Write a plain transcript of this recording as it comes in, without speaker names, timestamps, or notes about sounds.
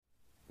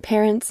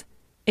Parents,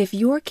 if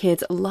your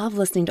kids love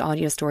listening to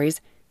audio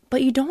stories,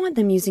 but you don't want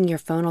them using your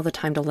phone all the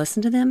time to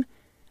listen to them,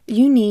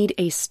 you need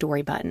a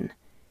Story Button.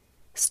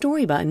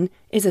 Story Button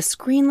is a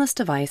screenless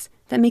device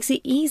that makes it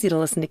easy to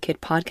listen to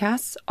kid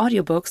podcasts,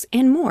 audiobooks,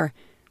 and more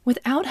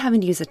without having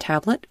to use a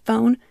tablet,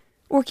 phone,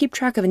 or keep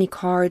track of any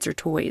cards or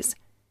toys.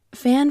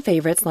 Fan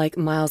favorites like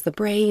Miles the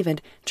Brave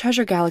and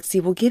Treasure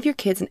Galaxy will give your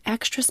kids an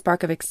extra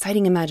spark of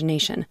exciting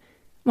imagination,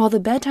 while the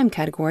bedtime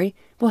category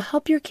will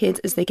help your kids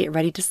as they get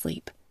ready to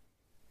sleep.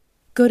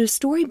 Go to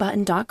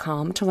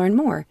storybutton.com to learn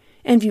more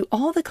and view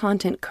all the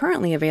content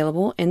currently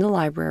available in the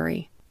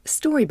library.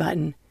 Story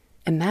Button.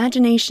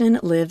 Imagination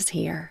lives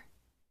here.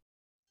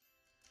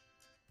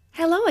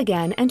 Hello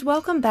again, and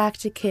welcome back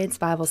to Kids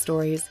Bible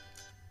Stories.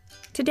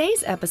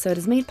 Today's episode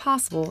is made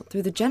possible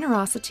through the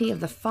generosity of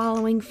the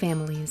following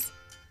families.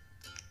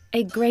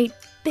 A great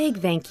big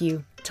thank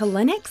you to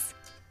Lennox,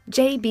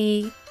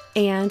 JB,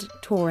 and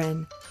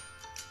Torin.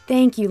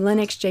 Thank you,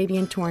 Lennox, JB,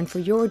 and Torin, for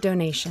your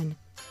donation.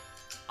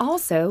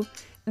 Also,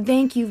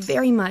 thank you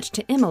very much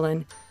to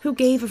Emmeline, who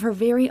gave of her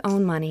very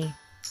own money.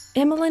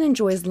 Emmeline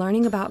enjoys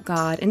learning about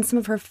God, and some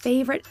of her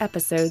favorite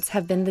episodes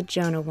have been the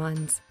Jonah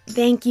ones.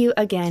 Thank you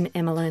again,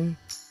 Emmeline.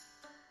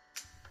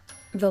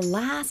 The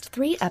last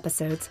 3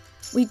 episodes,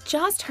 we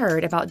just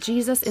heard about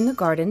Jesus in the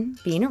garden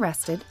being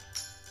arrested,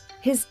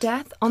 his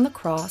death on the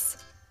cross,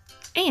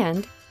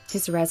 and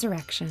his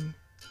resurrection.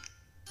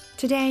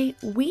 Today,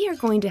 we are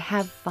going to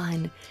have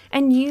fun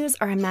and use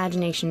our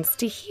imaginations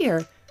to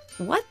hear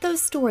what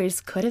those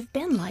stories could have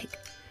been like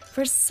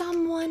for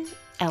someone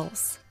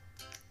else.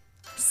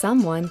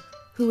 Someone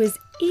who is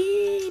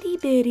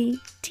itty-bitty,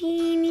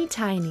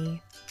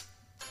 teeny-tiny.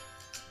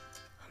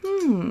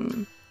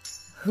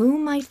 Who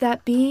might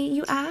that be,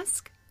 you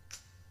ask?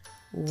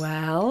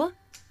 Well,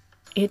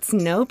 it's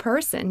no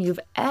person you've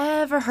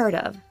ever heard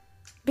of,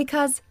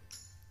 because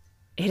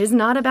it is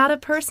not about a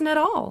person at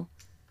all.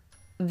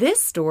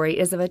 This story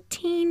is of a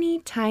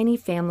teeny-tiny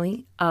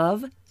family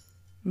of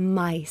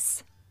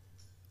mice.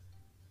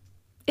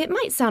 It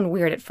might sound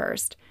weird at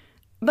first,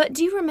 but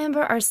do you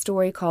remember our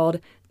story called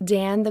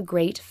Dan the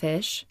Great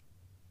Fish?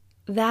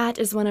 That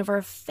is one of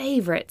our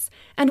favorites,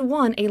 and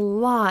one a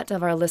lot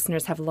of our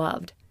listeners have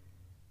loved.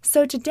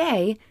 So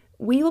today,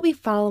 we will be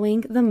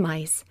following the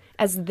mice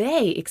as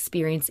they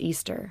experience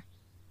Easter.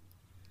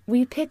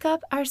 We pick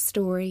up our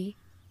story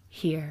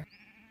here.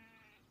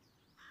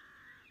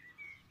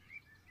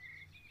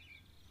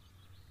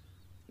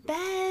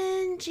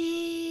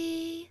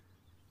 Benji,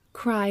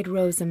 cried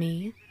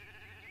Rosamie.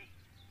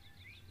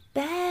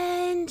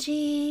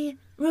 Benji,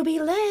 Ruby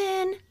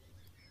Lynn.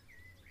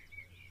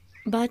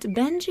 But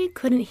Benji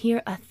couldn't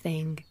hear a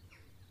thing.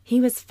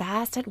 He was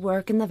fast at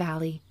work in the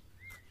valley.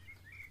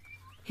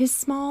 His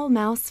small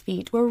mouse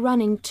feet were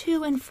running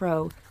to and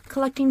fro,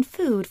 collecting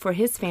food for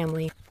his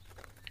family.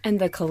 And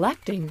the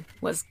collecting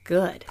was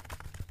good.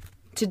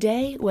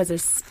 Today was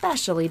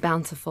especially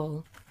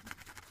bountiful.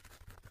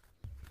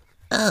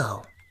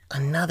 Oh,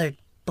 another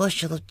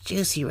bushel of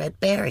juicy red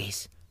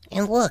berries.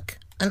 And look,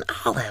 an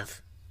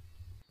olive.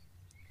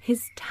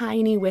 His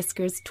tiny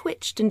whiskers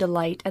twitched in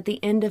delight at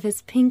the end of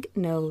his pink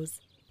nose.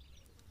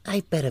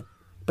 I bet a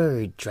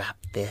bird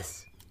dropped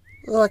this.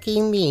 Lucky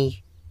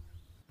me.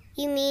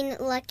 You mean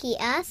lucky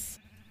us?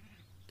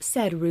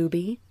 Said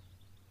Ruby.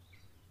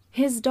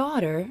 His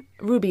daughter,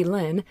 Ruby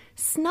Lynn,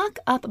 snuck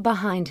up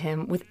behind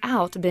him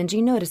without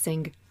Benji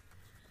noticing.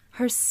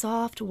 Her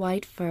soft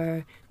white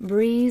fur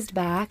breezed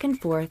back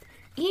and forth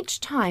each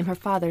time her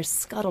father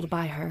scuttled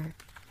by her.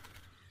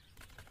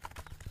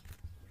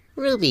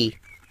 Ruby,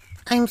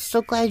 I'm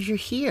so glad you're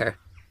here.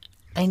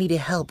 I needed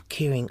help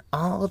carrying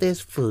all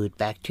this food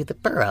back to the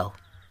burrow.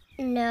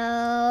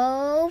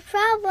 No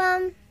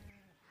problem.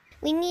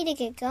 We need to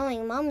get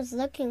going. Mom's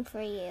looking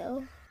for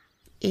you.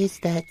 Is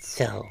that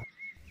so?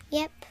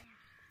 Yep.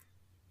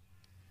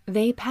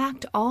 They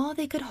packed all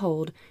they could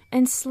hold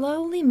and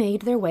slowly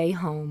made their way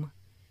home.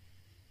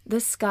 The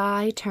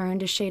sky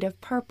turned a shade of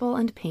purple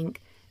and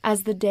pink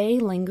as the day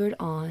lingered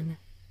on.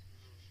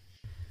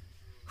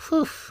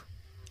 Whew.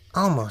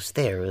 Almost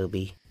there,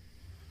 Ruby.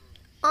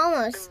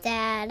 Almost,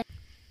 Dad.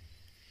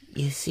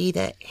 You see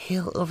that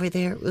hill over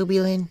there,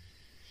 Ruby Lynn?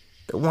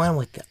 The one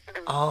with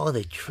all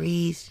the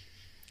trees?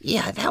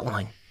 Yeah, that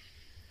one.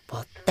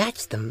 Well,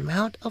 that's the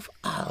Mount of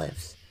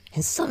Olives.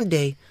 And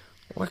someday,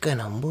 we're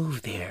gonna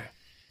move there.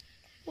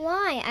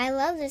 Why? I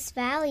love this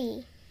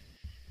valley.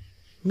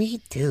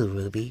 Me too,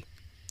 Ruby.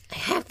 I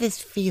have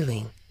this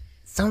feeling.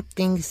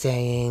 Something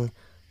saying,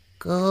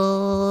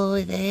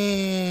 go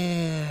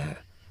there,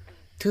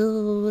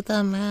 to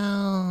the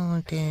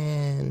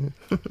mountain.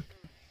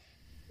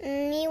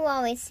 You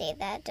always say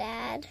that,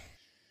 Dad.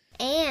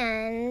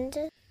 And...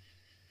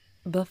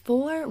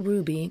 Before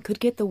Ruby could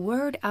get the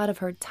word out of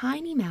her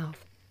tiny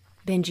mouth,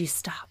 Benji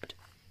stopped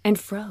and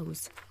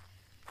froze.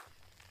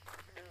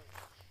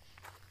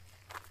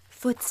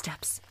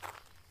 Footsteps.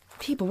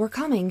 People were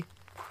coming.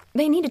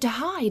 They needed to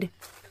hide.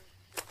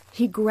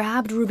 He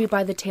grabbed Ruby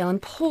by the tail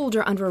and pulled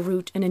her under a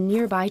root in a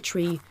nearby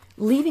tree,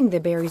 leaving the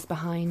berries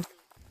behind.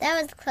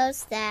 That was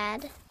close,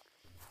 Dad.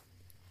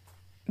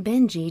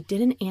 Benji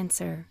didn't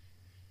answer.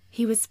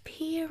 He was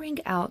peering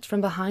out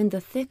from behind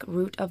the thick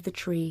root of the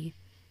tree.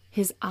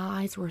 His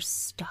eyes were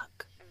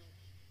stuck.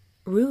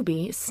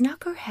 Ruby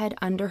snuck her head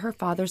under her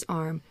father's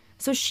arm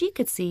so she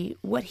could see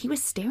what he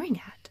was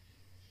staring at.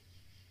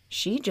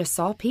 She just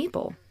saw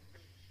people.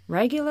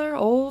 Regular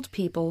old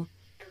people.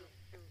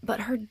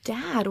 But her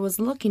dad was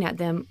looking at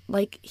them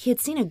like he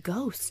had seen a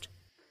ghost.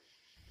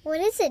 What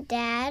is it,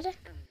 Dad?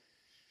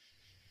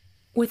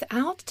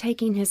 Without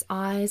taking his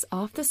eyes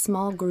off the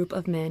small group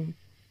of men,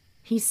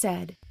 he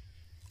said,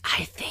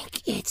 I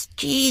think it's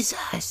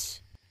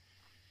Jesus.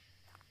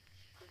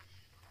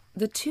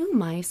 The two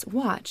mice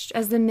watched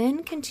as the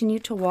men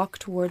continued to walk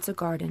towards a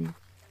garden,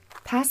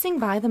 passing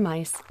by the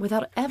mice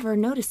without ever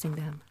noticing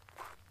them.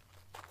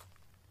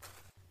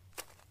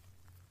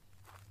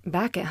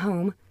 Back at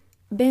home,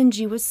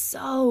 Benji was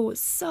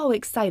so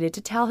excited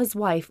to tell his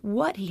wife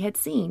what he had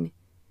seen.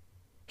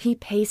 He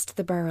paced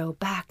the burrow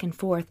back and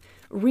forth,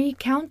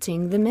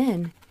 recounting the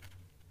men,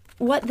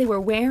 what they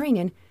were wearing,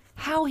 and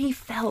how he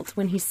felt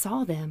when he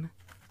saw them.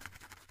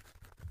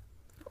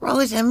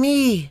 Rose and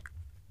me,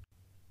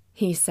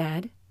 he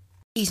said.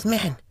 These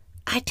men,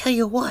 I tell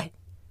you what,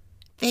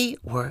 they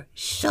were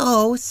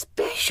so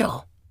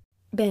special.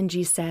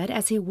 Benji said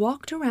as he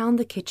walked around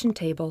the kitchen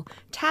table,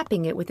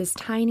 tapping it with his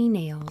tiny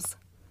nails.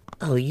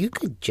 Oh, you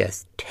could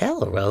just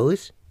tell,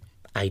 Rose.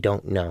 I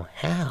don't know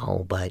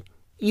how, but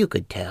you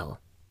could tell.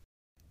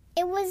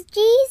 It was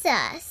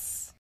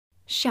Jesus,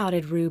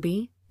 shouted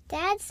Ruby.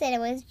 Dad said it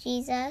was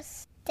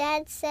Jesus.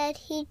 Dad said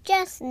he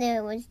just knew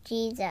it was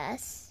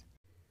Jesus.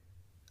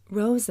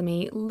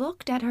 Rosamie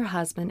looked at her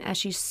husband as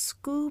she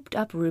scooped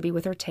up Ruby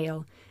with her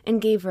tail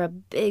and gave her a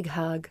big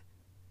hug.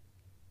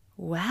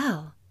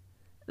 Well,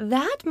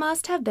 that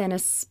must have been a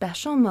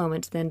special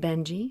moment then,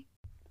 Benji.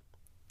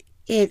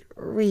 It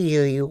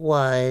really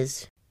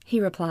was, he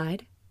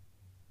replied.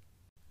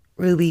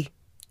 Ruby,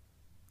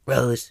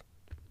 Rose,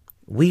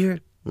 we're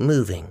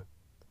moving.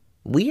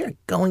 We are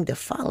going to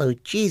follow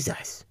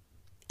Jesus.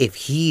 If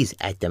he's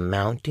at the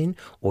mountain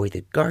or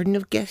the Garden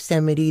of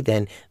Gethsemane,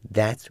 then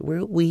that's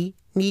where we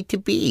need to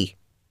be.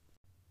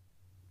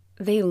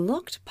 They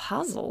looked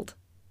puzzled,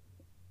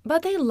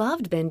 but they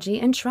loved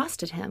Benji and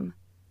trusted him.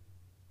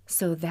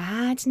 So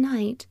that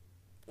night,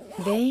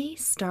 they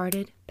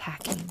started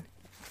packing.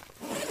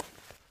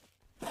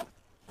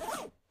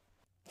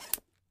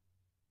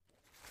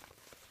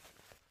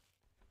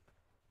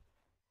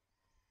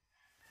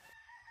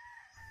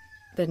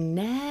 The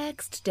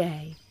next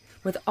day,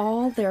 with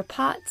all their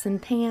pots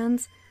and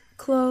pans,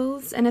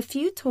 clothes, and a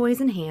few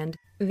toys in hand,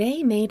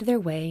 they made their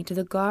way to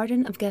the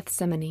Garden of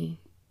Gethsemane.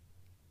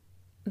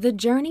 The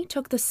journey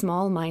took the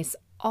small mice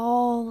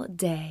all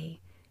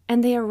day,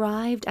 and they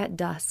arrived at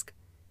dusk.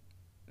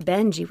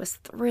 Benji was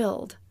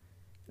thrilled.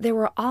 There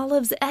were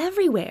olives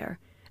everywhere,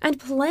 and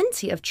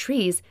plenty of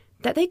trees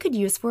that they could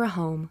use for a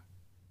home.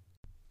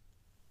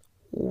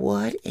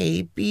 What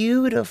a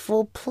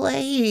beautiful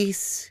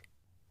place,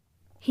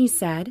 he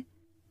said,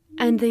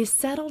 and they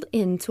settled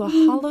into a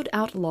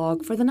hollowed-out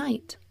log for the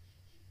night.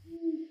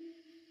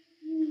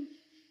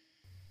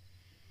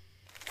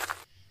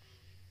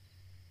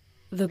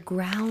 The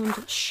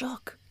ground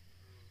shook.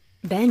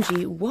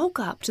 Benji woke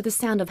up to the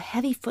sound of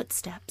heavy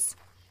footsteps.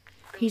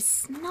 He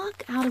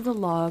snuck out of the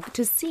log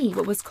to see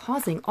what was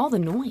causing all the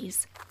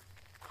noise.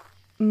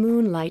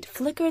 Moonlight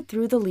flickered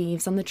through the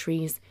leaves on the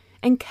trees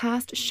and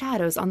cast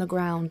shadows on the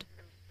ground.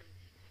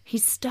 He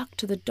stuck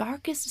to the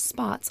darkest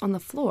spots on the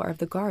floor of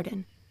the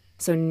garden,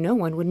 so no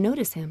one would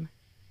notice him.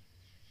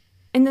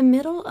 In the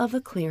middle of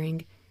a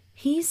clearing,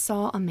 he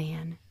saw a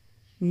man,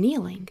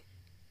 kneeling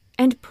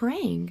and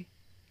praying.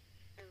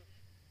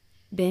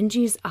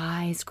 Benji's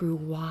eyes grew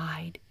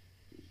wide.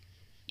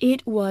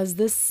 It was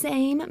the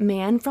same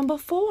man from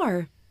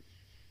before.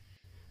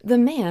 The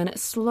man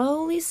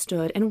slowly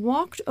stood and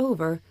walked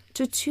over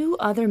to two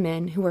other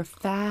men who were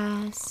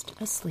fast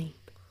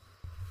asleep.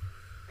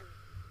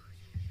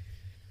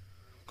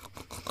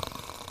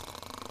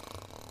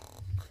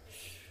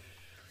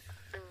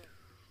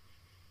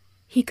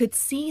 He could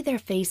see their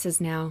faces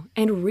now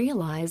and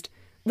realized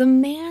the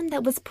man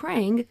that was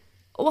praying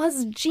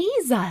was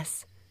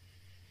Jesus.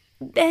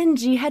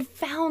 Benji had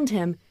found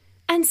him,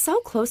 and so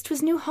close to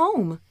his new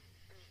home.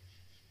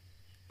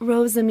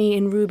 Rosamie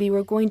and Ruby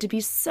were going to be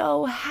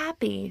so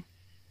happy.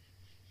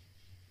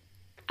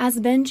 As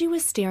Benji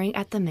was staring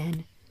at the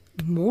men,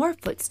 more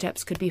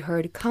footsteps could be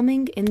heard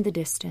coming in the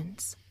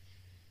distance.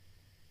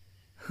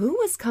 Who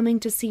was coming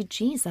to see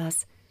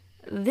Jesus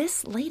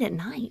this late at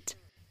night?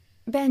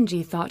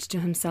 Benji thought to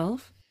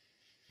himself.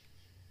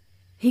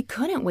 He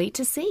couldn't wait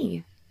to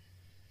see.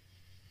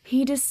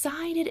 He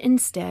decided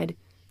instead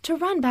to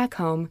run back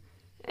home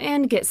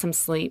and get some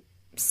sleep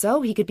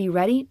so he could be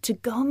ready to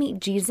go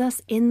meet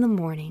Jesus in the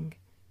morning.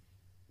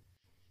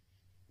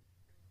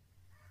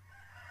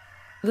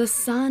 The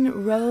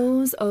sun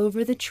rose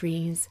over the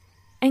trees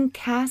and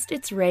cast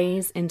its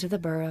rays into the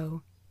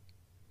burrow.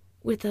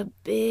 With a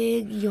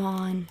big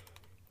yawn,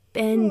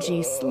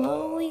 Benji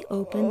slowly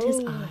opened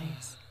his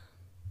eyes.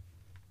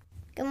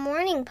 Good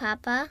morning,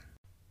 Papa,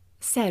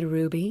 said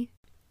Ruby.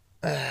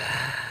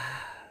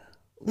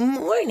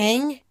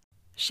 Morning!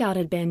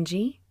 Shouted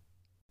Benji.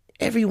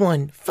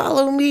 Everyone,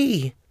 follow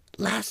me!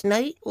 Last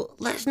night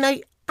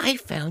I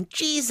found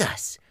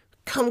Jesus.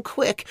 Come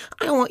quick,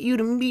 I want you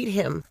to meet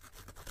him.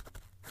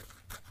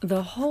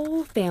 The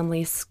whole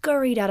family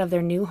scurried out of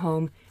their new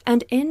home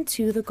and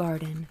into the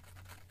garden.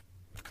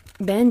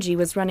 Benji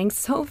was running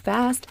so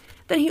fast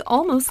that he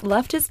almost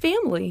left his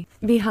family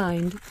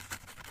behind.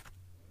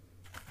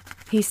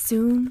 He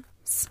soon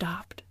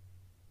stopped.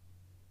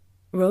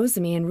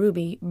 Rosamie and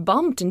Ruby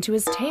bumped into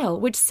his tail,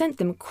 which sent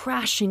them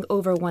crashing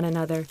over one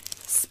another,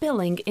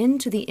 spilling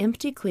into the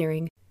empty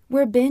clearing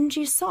where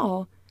Benji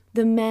saw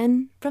the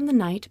men from the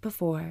night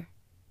before.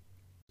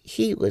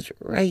 He was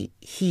right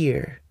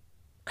here.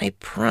 I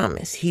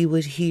promise he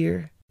was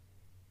here.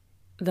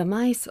 The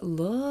mice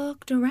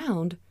looked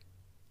around,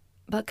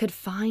 but could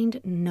find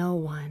no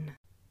one.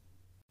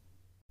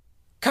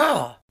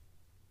 Caw!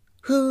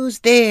 Who's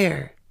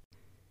there?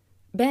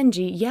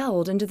 Benji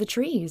yelled into the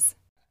trees.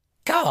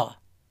 Caw!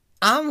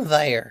 I'm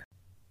there.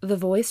 The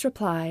voice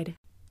replied.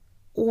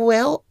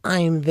 Well,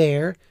 I'm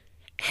there.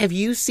 Have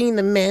you seen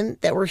the men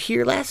that were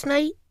here last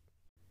night?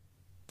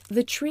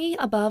 The tree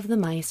above the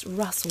mice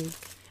rustled,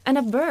 and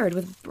a bird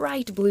with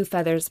bright blue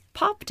feathers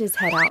popped his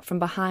head out from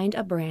behind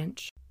a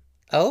branch.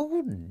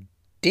 Oh,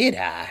 did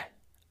I?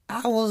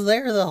 I was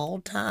there the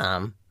whole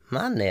time.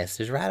 My nest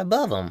is right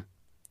above 'em.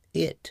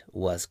 It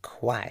was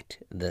quite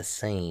the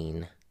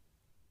scene.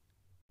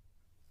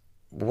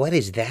 What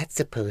is that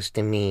supposed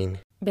to mean?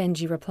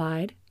 Benji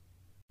replied.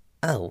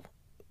 Oh,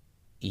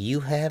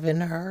 you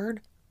haven't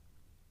heard?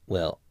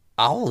 Well,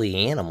 all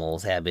the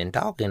animals have been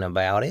talking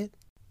about it.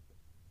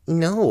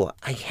 No,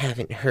 I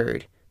haven't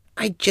heard.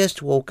 I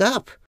just woke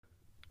up.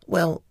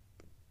 Well,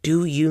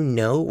 do you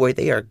know where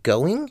they are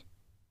going?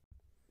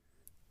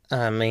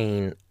 I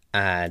mean,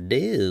 I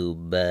do,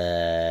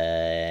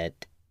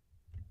 but...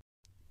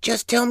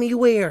 Just tell me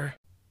where.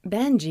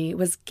 Benji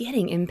was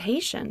getting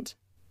impatient.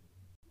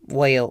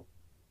 Well,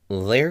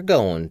 they're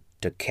going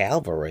to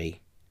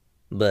Calvary.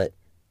 But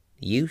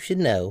you should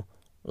know,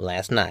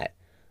 last night,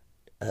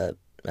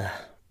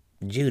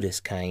 Judas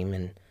came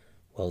and,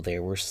 well,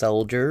 there were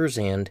soldiers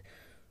and,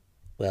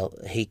 well,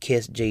 he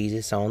kissed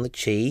Jesus on the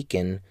cheek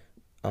and,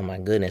 oh my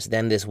goodness,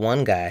 then this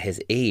one guy, his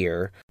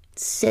ear.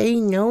 Say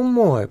no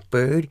more,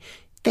 Bird.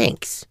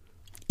 Thanks.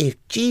 If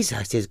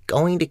Jesus is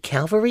going to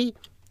Calvary,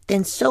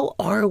 then so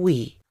are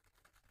we.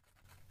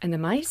 And the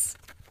mice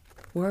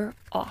were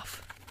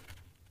off.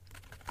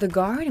 The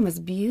garden was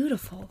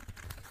beautiful,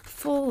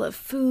 full of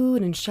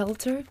food and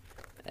shelter,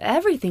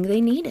 everything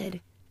they needed.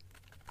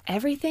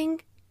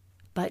 Everything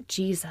but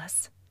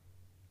Jesus.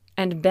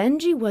 And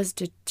Benji was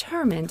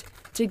determined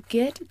to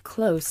get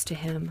close to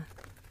him.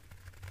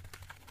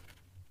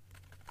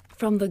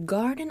 From the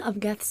Garden of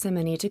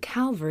Gethsemane to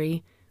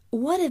Calvary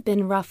would have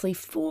been roughly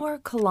 4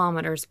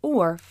 kilometers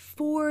or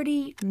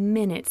 40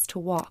 minutes to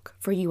walk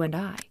for you and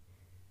I.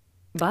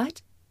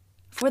 But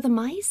for the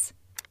mice,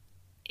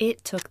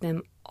 it took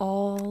them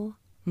all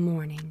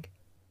morning.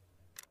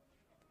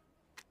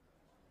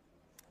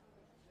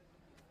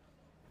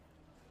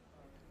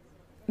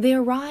 They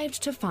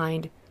arrived to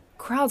find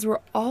crowds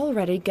were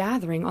already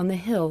gathering on the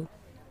hill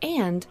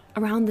and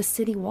around the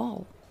city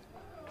wall.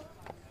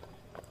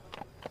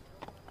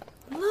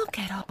 Look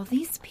at all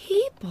these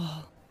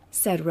people,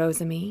 said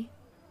Rosamie.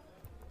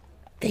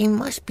 They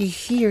must be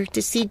here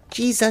to see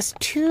Jesus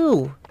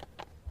too.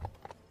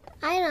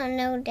 I don't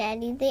know,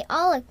 Daddy. They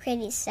all look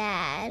pretty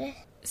sad,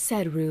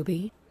 said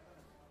Ruby.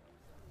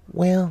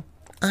 Well,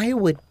 I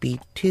would be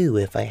too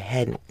if I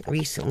hadn't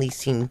recently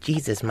seen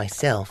Jesus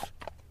myself.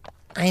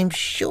 I am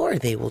sure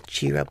they will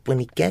cheer up when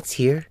he gets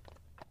here.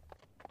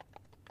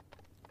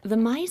 The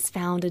mice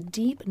found a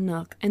deep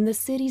nook in the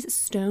city's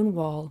stone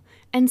wall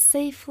and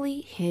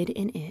safely hid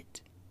in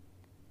it.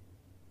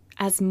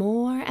 As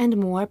more and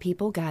more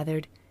people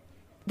gathered,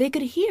 they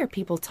could hear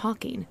people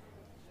talking,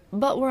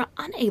 but were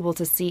unable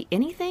to see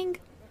anything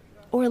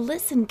or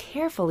listen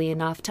carefully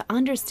enough to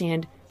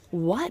understand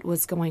what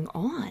was going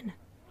on.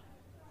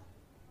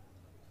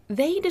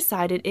 They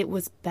decided it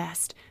was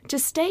best to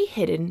stay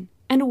hidden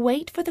and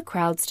wait for the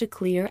crowds to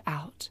clear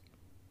out.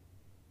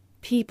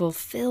 People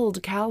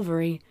filled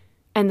Calvary,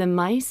 and the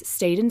mice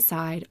stayed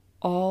inside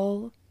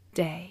all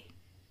day.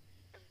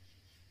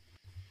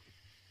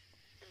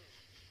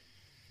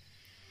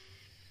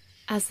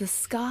 As the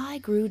sky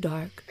grew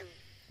dark,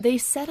 they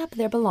set up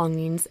their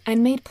belongings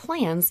and made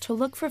plans to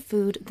look for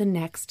food the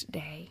next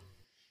day.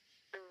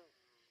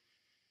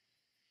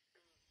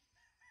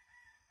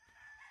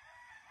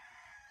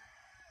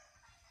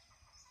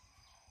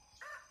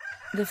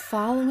 The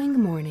following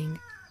morning,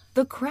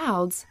 the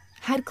crowds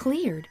had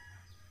cleared,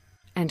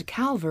 and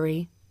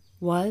Calvary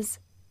was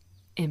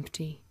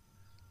empty.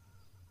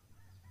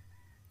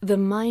 The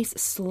mice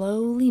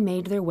slowly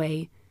made their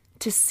way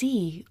to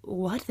see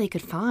what they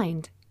could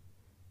find.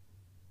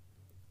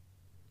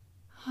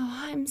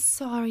 Oh, I'm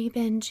sorry,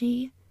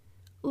 Benji.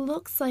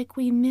 Looks like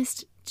we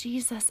missed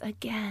Jesus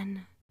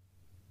again,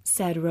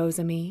 said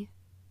Rosamie.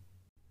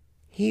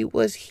 He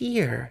was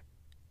here.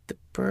 The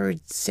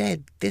bird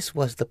said this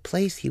was the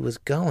place he was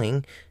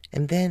going,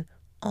 and then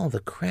all the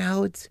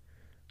crowds.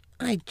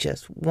 I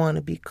just want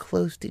to be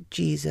close to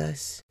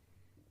Jesus.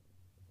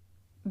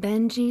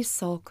 Benji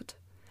sulked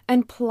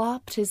and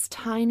plopped his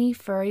tiny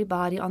furry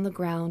body on the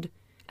ground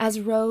as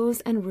Rose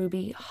and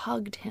Ruby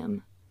hugged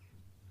him.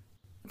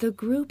 The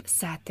group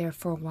sat there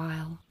for a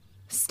while,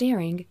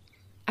 staring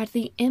at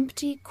the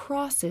empty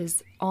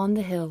crosses on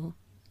the hill,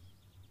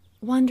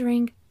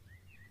 wondering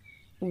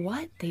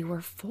what they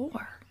were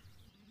for.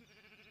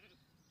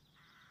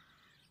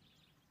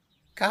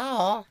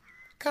 Caw,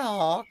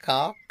 caw,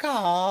 caw,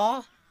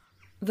 caw.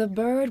 The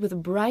bird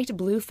with bright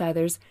blue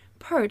feathers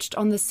perched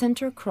on the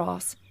center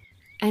cross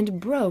and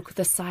broke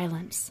the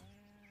silence.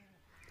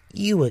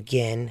 You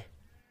again.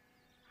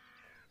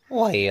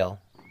 Well,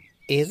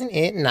 isn't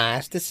it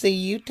nice to see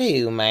you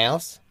too,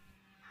 Mouse?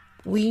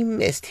 We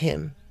missed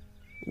him.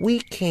 We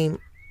came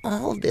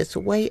all this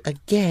way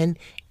again,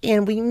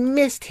 and we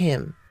missed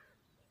him.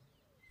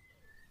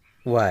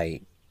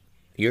 Wait,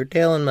 you're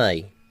telling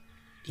me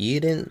you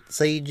didn't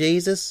see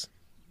Jesus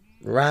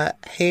right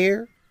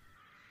here?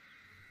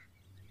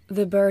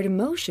 The bird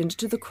motioned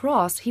to the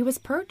cross he was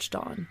perched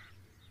on.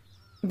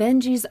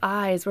 Benji's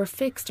eyes were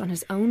fixed on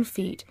his own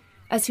feet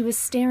as he was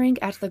staring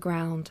at the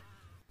ground.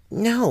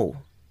 No.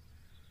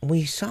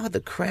 We saw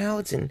the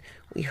crowds and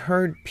we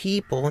heard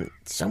people, and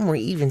some were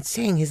even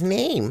saying his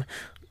name,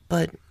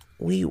 but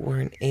we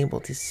weren't able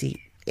to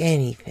see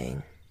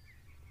anything.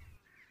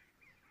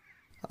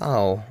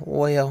 Oh,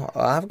 well,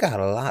 I've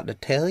got a lot to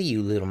tell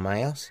you, little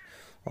mouse.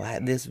 Well,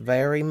 at this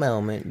very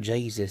moment,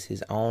 Jesus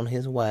is on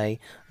his way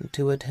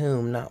to a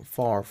tomb not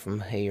far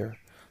from here.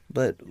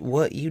 But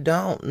what you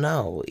don't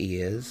know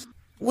is...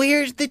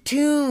 Where's the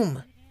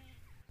tomb?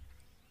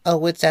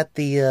 Oh, it's at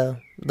the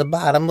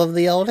bottom of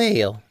the old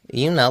hill.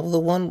 You know, the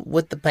one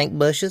with the pink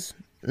bushes,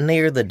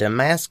 near the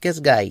Damascus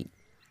Gate.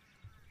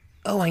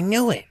 Oh, I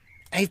know it.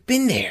 I've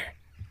been there.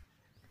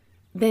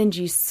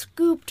 Benji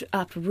scooped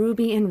up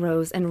Ruby and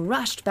Rose and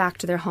rushed back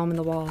to their home in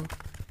the wall,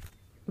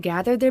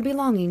 gathered their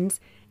belongings,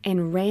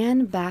 and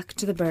ran back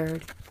to the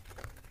bird.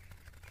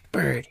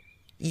 Bird,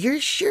 you're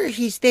sure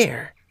he's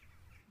there?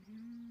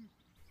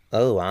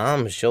 Oh,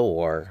 I'm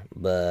sure,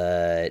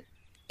 but...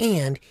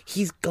 And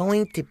he's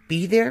going to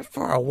be there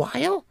for a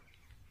while?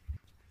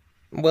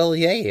 Well,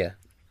 yeah.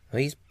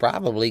 He's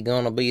probably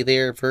going to be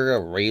there for a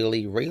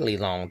really, really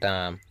long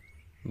time.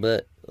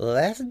 But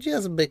that's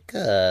just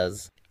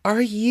because...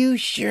 Are you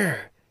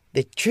sure?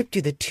 The trip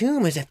to the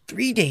tomb is a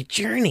 3-day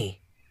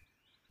journey.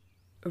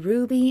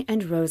 Ruby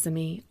and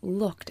Rosamie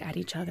looked at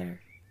each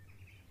other.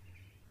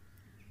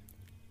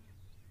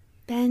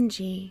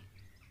 Benji,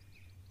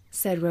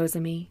 said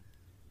Rosamie,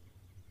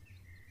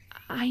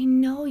 I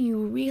know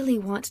you really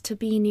want to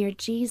be near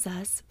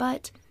Jesus,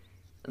 but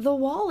the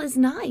wall is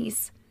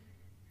nice.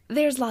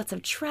 There's lots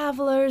of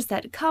travelers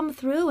that come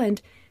through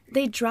and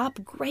they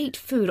drop great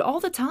food all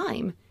the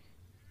time.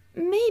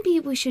 Maybe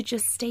we should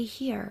just stay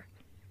here.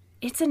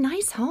 It's a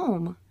nice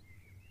home.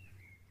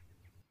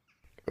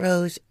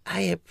 Rose,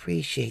 I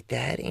appreciate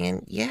that,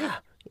 and yeah,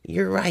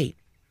 you're right.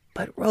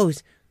 But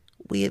Rose,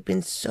 we have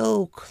been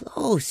so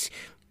close,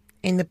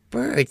 and the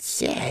bird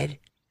said...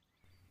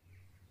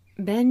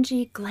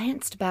 Benji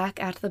glanced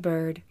back at the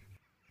bird.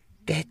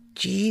 That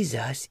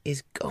Jesus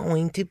is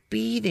going to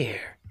be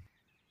there.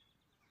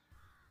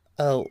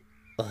 Oh,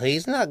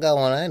 he's not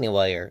going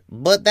anywhere,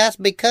 but that's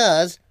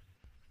because...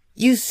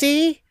 You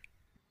see?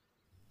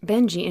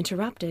 Benji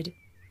interrupted,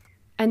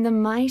 and the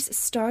mice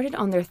started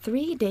on their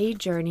 3-day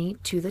journey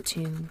to the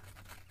tomb.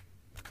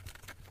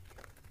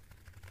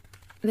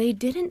 They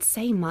didn't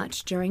say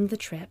much during the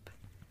trip.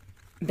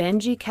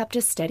 Benji kept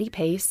a steady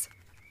pace,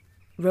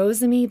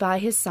 Rosamie by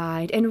his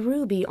side and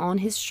Ruby on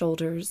his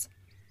shoulders.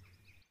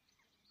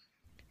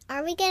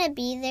 Are we going to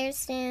be there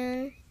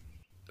soon?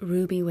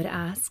 Ruby would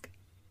ask.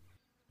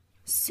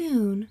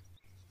 Soon,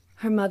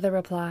 her mother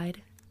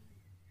replied.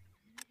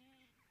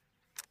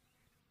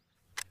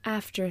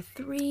 After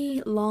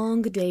 3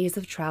 long days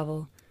of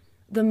travel,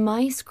 the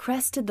mice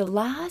crested the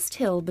last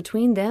hill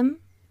between them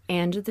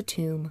and the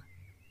tomb.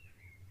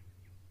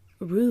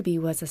 Ruby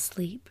was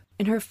asleep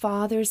in her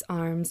father's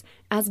arms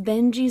as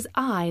Benji's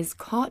eyes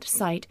caught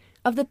sight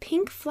of the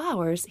pink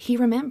flowers he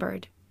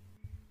remembered.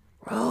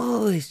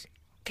 Rose,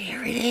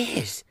 there it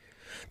is.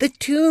 The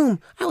tomb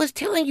I was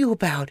telling you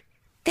about.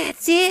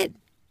 That's it.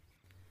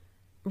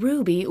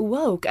 Ruby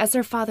woke as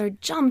her father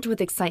jumped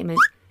with excitement,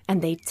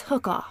 and they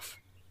took off.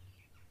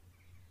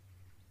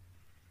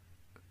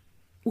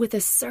 With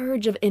a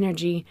surge of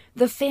energy,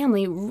 the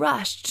family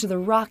rushed to the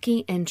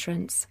rocky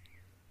entrance.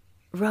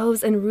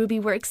 Rose and Ruby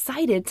were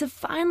excited to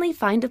finally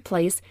find a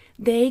place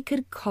they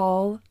could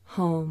call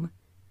home.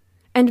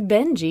 And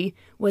Benji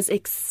was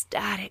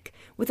ecstatic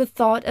with the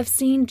thought of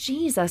seeing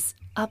Jesus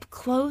up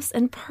close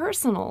and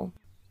personal.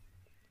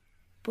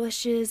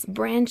 Bushes,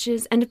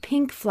 branches, and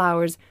pink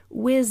flowers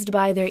whizzed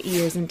by their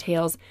ears and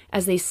tails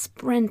as they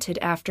sprinted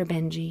after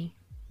Benji.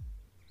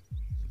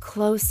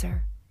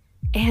 Closer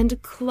and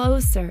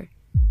closer.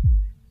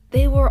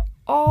 They were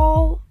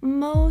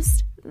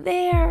almost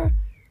there.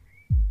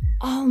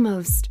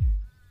 Almost.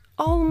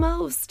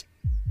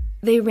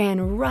 They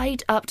ran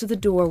right up to the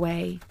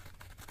doorway.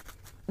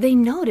 They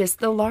noticed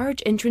the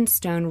large entrance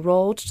stone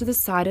rolled to the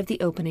side of the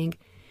opening,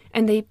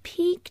 and they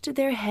peeked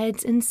their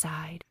heads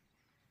inside.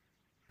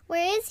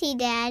 Where is he,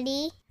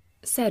 Daddy?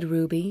 Said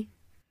Ruby.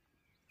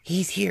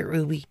 He's here,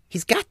 Ruby.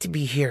 He's got to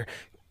be here.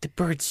 The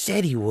bird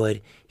said he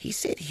would. He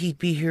said he'd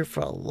be here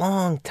for a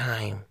long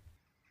time.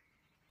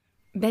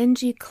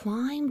 Benji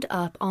climbed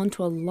up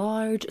onto a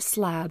large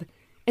slab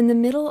in the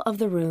middle of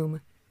the room.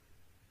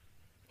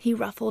 He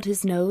ruffled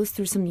his nose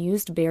through some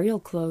used burial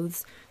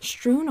clothes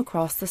strewn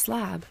across the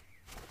slab.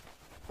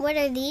 What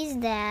are these,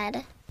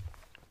 Dad?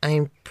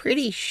 I'm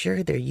pretty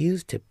sure they're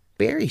used to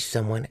bury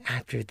someone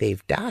after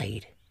they've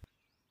died.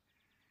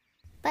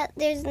 But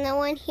there's no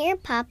one here,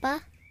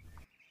 Papa.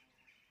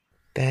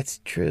 That's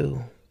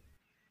true.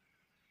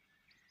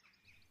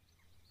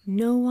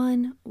 No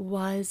one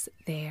was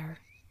there.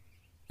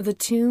 The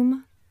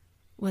tomb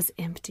was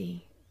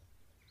empty.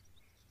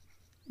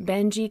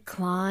 Benji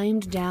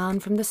climbed down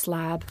from the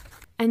slab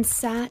and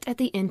sat at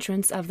the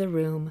entrance of the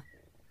room.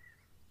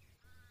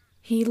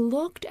 He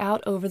looked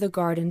out over the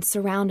garden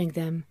surrounding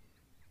them,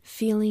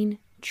 feeling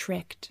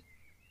tricked.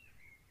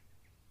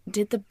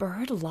 Did the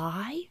bird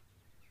lie?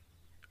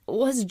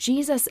 Was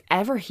Jesus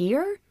ever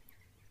here?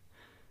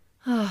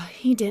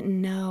 He didn't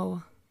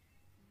know.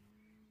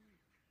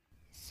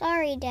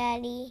 Sorry,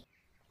 Daddy.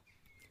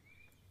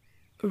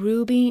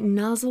 Ruby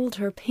nuzzled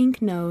her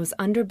pink nose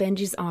under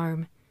Benji's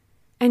arm,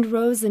 and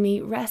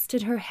Rosamie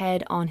rested her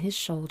head on his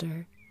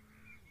shoulder.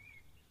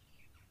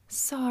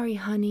 Sorry,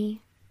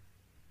 honey.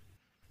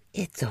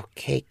 It's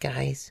okay,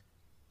 guys.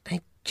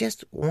 I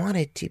just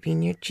wanted to be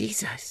near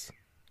Jesus.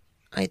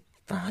 I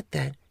thought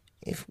that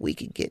if we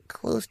could get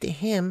close to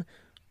him,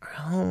 our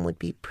home would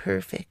be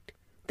perfect,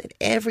 that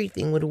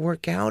everything would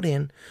work out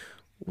and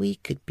we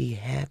could be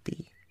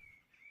happy.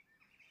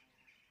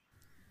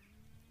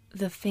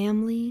 The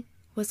family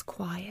was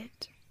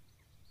quiet.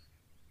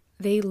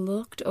 They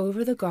looked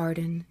over the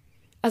garden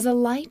as a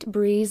light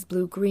breeze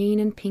blew green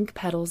and pink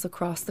petals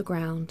across the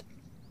ground.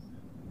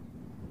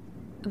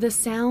 The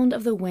sound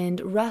of the wind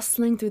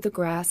rustling through the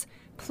grass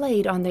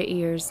played on their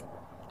ears,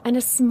 and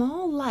a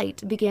small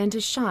light began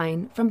to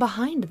shine from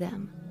behind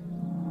them.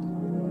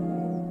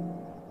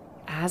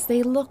 As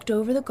they looked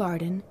over the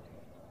garden,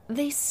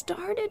 they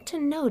started to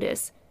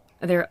notice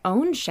their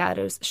own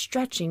shadows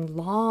stretching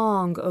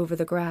long over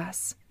the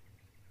grass.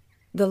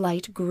 The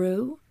light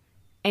grew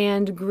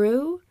and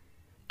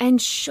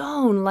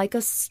shone like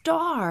a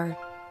star.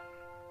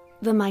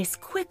 The mice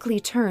quickly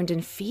turned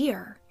in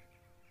fear.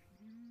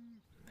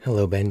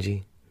 Hello,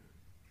 Benji,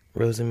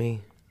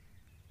 Rosamie,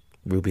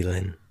 Ruby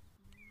Lynn.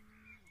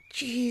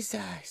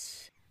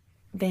 Jesus,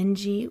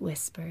 Benji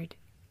whispered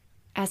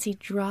as he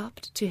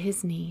dropped to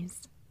his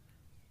knees.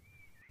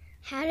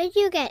 How did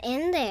you get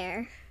in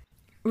there?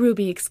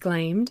 Ruby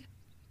exclaimed.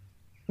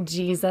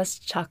 Jesus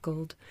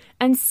chuckled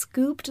and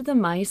scooped the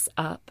mice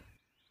up.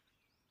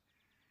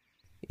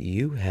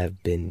 You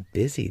have been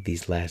busy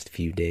these last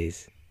few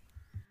days.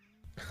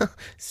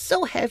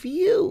 So have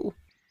you.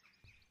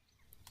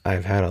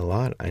 I've had a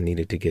lot I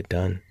needed to get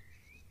done.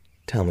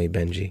 Tell me,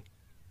 Benji,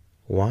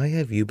 why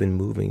have you been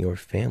moving your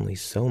family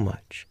so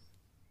much?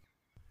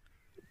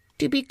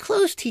 To be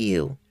close to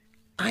you.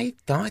 I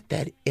thought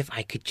that if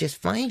I could just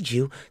find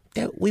you,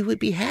 that we would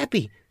be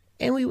happy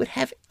and we would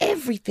have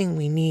everything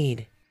we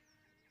need.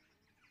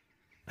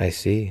 I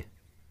see.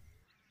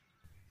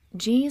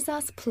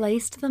 Jesus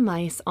placed the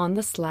mice on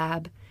the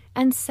slab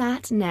and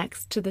sat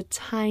next to the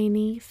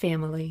tiny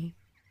family.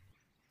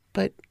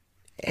 But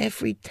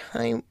every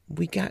time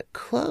we got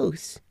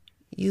close,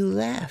 you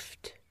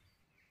left.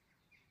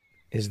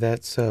 Is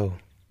that so?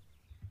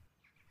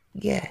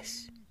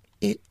 Yes,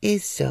 it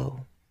is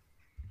so.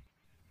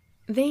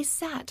 They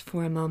sat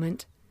for a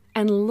moment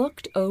and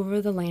looked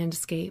over the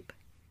landscape.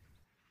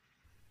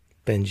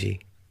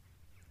 Benji,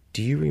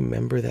 do you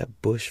remember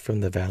that bush from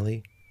the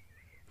valley?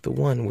 The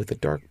one with the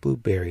dark blue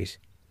berries.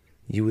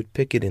 You would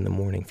pick it in the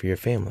morning for your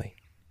family.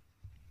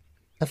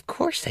 Of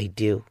course I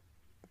do.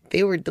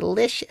 They were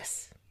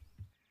delicious.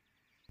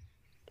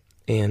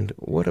 And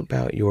what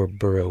about your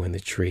burrow in the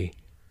tree?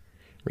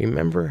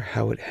 Remember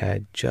how it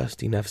had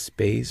just enough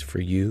space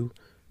for you,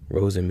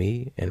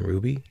 Rosamie, and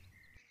Ruby?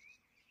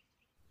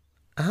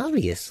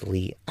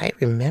 Obviously, I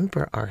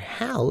remember our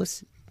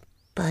house,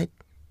 but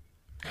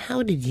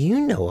how did you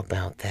know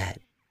about that?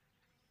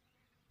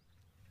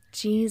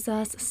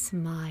 Jesus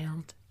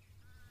smiled.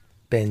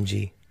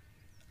 Benji,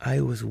 I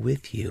was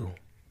with you.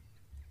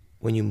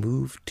 When you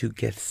moved to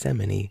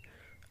Gethsemane,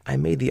 I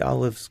made the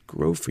olives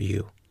grow for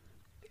you,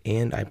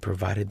 and I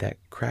provided that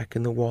crack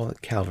in the wall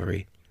at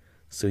Calvary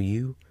so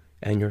you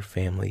and your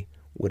family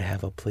would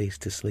have a place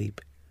to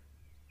sleep.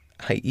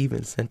 I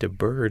even sent a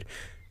bird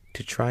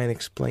to try and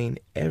explain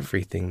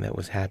everything that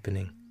was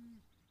happening.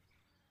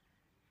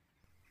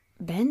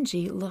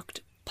 Benji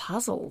looked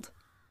puzzled.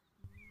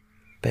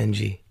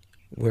 Benji,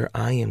 where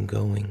I am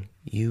going,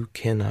 you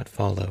cannot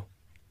follow.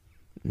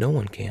 No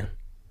one can.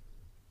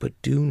 But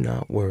do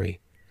not worry.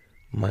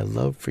 My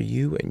love for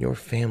you and your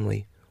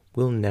family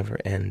will never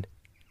end.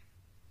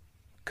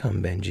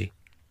 Come, Benji.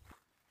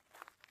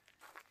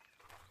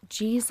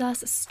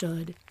 Jesus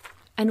stood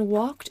and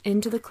walked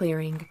into the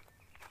clearing,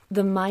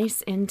 the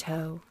mice in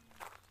tow.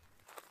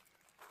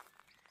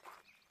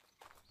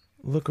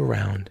 Look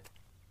around.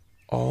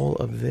 All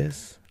of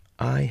this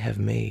I have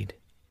made.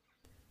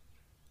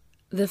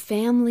 The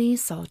family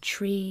saw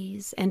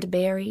trees and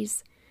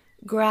berries,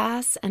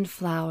 grass and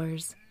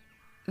flowers.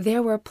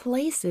 There were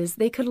places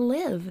they could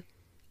live,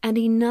 and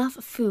enough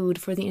food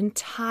for the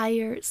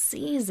entire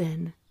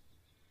season.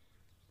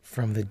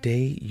 From the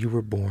day you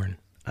were born,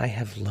 I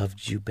have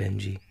loved you,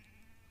 Benji.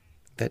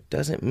 That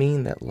doesn't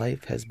mean that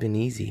life has been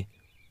easy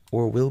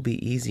or will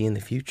be easy in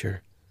the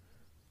future.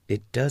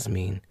 It does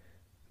mean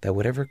that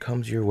whatever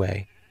comes your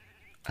way,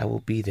 I will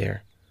be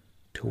there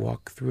to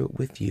walk through it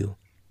with you,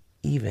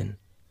 even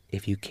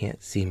if you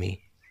can't see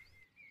me.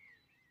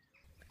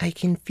 I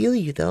can feel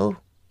you, though,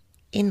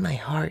 in my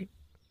heart.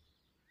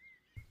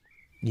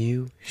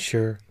 You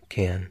sure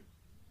can.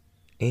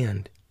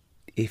 And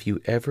if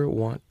you ever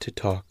want to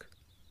talk,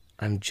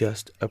 I'm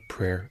just a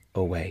prayer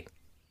away.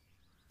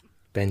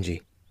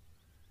 Benji,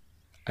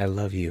 I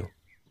love you.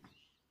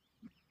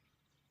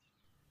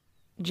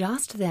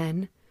 Just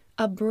then,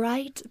 a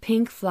bright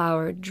pink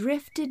flower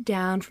drifted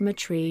down from a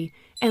tree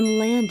and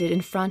landed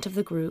in front of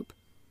the group.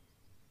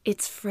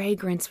 Its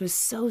fragrance was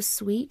so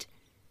sweet.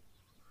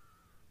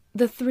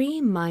 The 3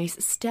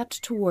 mice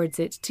stepped towards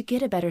it to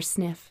get a better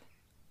sniff.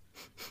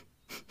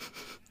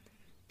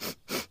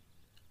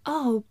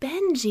 Oh,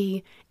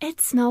 Benji, it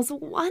smells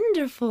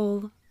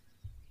wonderful.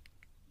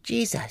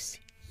 Jesus,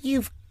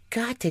 you've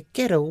got to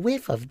get a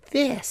whiff of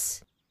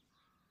this.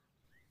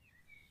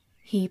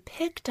 He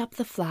picked up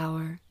the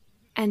flower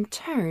and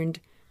turned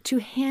to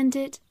hand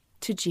it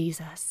to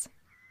Jesus.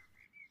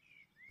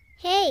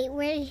 Hey,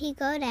 where did he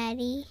go,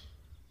 Daddy?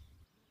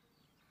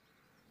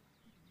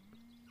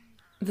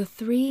 The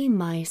 3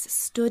 mice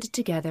stood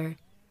together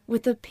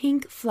with the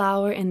pink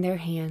flower in their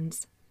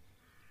hands,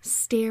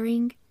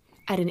 staring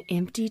at an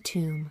empty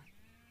tomb,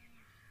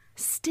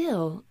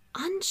 still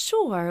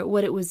unsure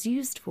what it was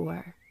used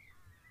for.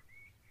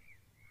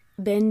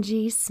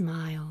 Benji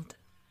smiled.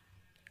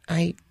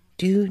 I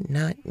do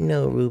not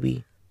know,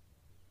 Ruby,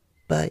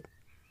 but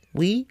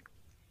we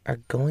are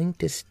going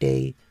to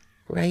stay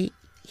right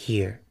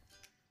here.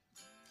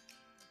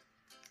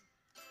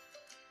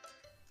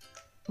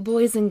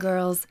 Boys and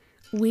girls,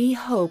 we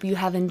hope you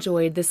have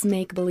enjoyed this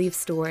make-believe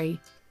story,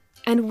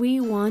 and we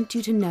want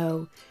you to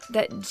know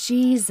that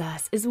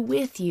Jesus is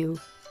with you,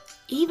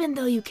 even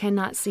though you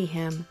cannot see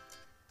him,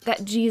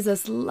 that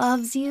Jesus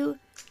loves you,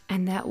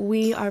 and that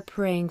we are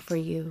praying for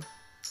you.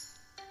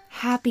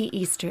 Happy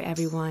Easter,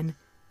 everyone.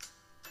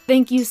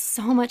 Thank you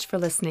so much for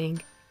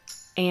listening,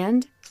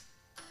 and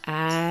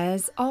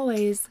as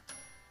always,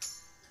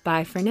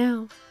 bye for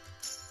now.